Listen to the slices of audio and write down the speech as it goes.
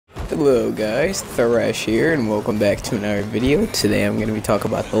Hello guys, Thresh here and welcome back to another video. Today I'm going to be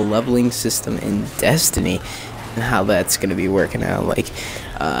talking about the leveling system in Destiny and how that's going to be working out, like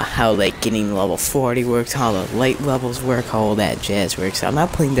how getting level 40 works, how the light levels work, how all that jazz works. I'm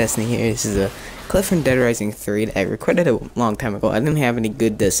not playing Destiny here. This is a clip from Dead Rising 3 that I recorded a long time ago. I didn't have any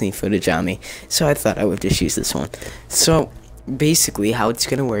good Destiny footage on me, so I thought I would just use this one. So basically how it's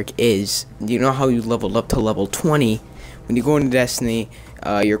going to work is, you know how you leveled up to level 20? When you go into Destiny,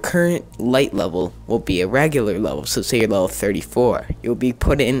 your current light level will be a regular level. So say you're level 34, you'll be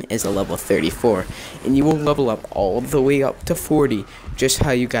put in as a level 34, and you will level up all the way up to 40, just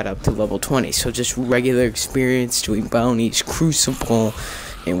how you got up to level 20. So just regular experience, doing bounties, crucible,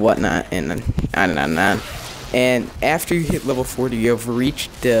 and whatnot, and on and on and on. And after you hit level 40, you've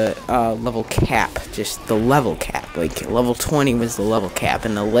reached the level cap, just the level cap. Like level 20 was the level cap,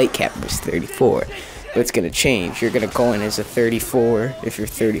 and the light cap was 34. It's going to change. You're going to go in as a 34 if you're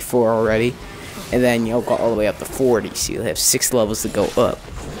 34 already, and then you'll go all the way up to 40, so you'll have 6 levels to go up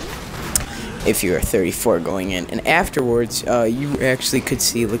if you're a 34 going in. And afterwards, you actually could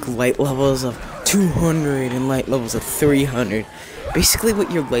see like light levels of 200 and light levels of 300. Basically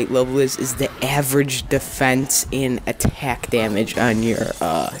what your light level is the average defense and attack damage on your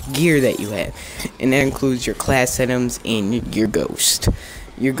gear that you have, and that includes your class items and your ghost.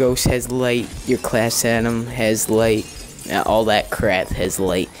 Your ghost has light, your class item has light, all that crap has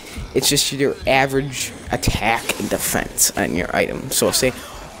light. It's just your average attack and defense on your item. So say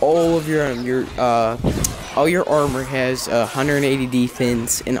all of your all your armor has 180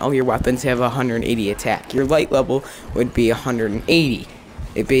 defense and all your weapons have 180 attack. Your light level would be 180.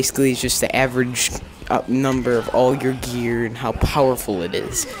 It basically is just the average number of all your gear and how powerful it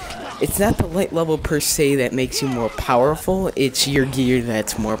is. It's not the light level per se that makes you more powerful, it's your gear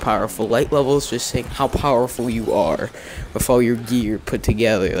that's more powerful. Light level is just saying how powerful you are with all your gear put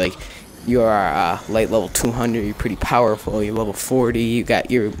together. Like, you are light level 200, you're pretty powerful. You're level 40, you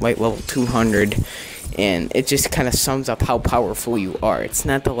got your light level 200, and it just kind of sums up how powerful you are. It's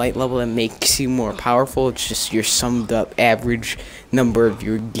not the light level that makes you more powerful, it's just your summed up average number of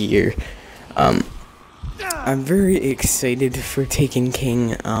your gear. I'm very excited for Taken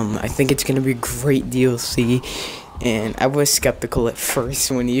King. I think it's gonna be a great DLC, and I was skeptical at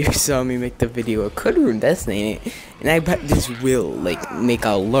first when you saw me make the video. It could ruin Destiny, and I bet this will make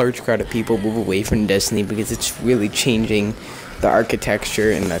a large crowd of people move away from Destiny because it's really changing the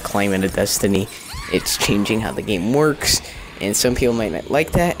architecture and the climate of Destiny. It's changing how the game works, and some people might not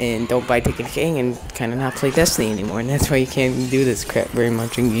like that and don't buy Taken King and kind of not play Destiny anymore, and that's why you can't do this crap very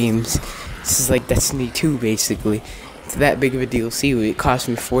much in games. This is like Destiny 2, basically. It's that big of a DLC. It cost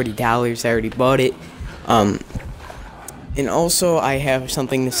me $40. I already bought it. And also, I have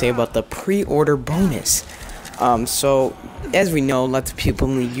something to say about the pre-order bonus. So, as we know, lots of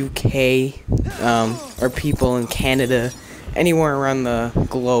people in the UK, or people in Canada, anywhere around the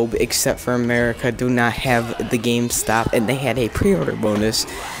globe except for America, do not have the GameStop, and they had a pre-order bonus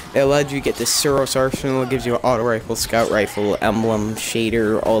that allowed you to get the Suros Arsenal. It gives you an auto rifle, scout rifle, emblem,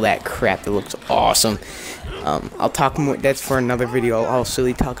 shader, all that crap that looks awesome. I'll talk more, that's for another video. I'll also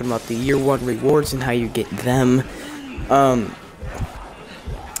be talking about the year 1 rewards and how you get them.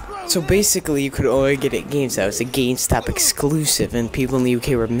 So basically you could only get it at GameStop. It's a GameStop exclusive, and people in the UK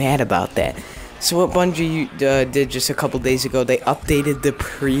were mad about that. So what Bungie did just a couple days ago, they updated the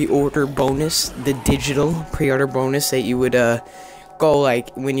pre-order bonus, the digital pre-order bonus that you would go, like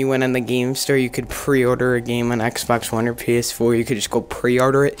when you went on the game store, you could pre-order a game on Xbox One or PS4. You could just go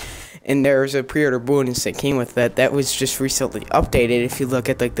pre-order it, and there's a pre-order bonus that came with that. That was just recently updated. If you look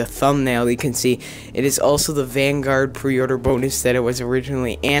at like the thumbnail, you can see it is also the Vanguard pre-order bonus that it was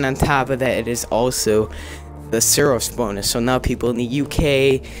originally, and on top of that, it is also the Suros bonus. So now people in the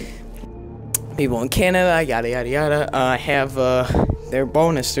UK, people in Canada, yada yada yada, have their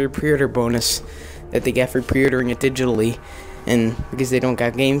bonus, their pre-order bonus that they get for pre-ordering it digitally. And because they don't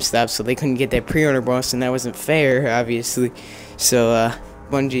got GameStop, so they couldn't get that pre-order bonus, and that wasn't fair, obviously. So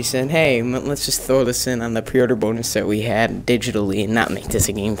Bungie said, hey, let's just throw this in on the pre-order bonus that we had digitally and not make this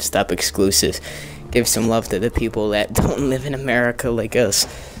a GameStop exclusive. Give some love to the people that don't live in America like us.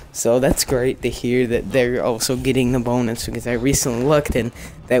 So that's great to hear that they're also getting the bonus, because I recently looked and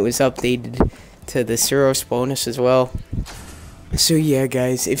that was updated to the Suros bonus as well. So yeah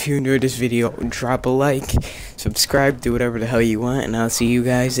guys, if you enjoyed this video, drop a like, subscribe, do whatever the hell you want, and I'll see you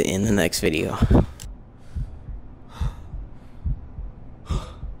guys in the next video.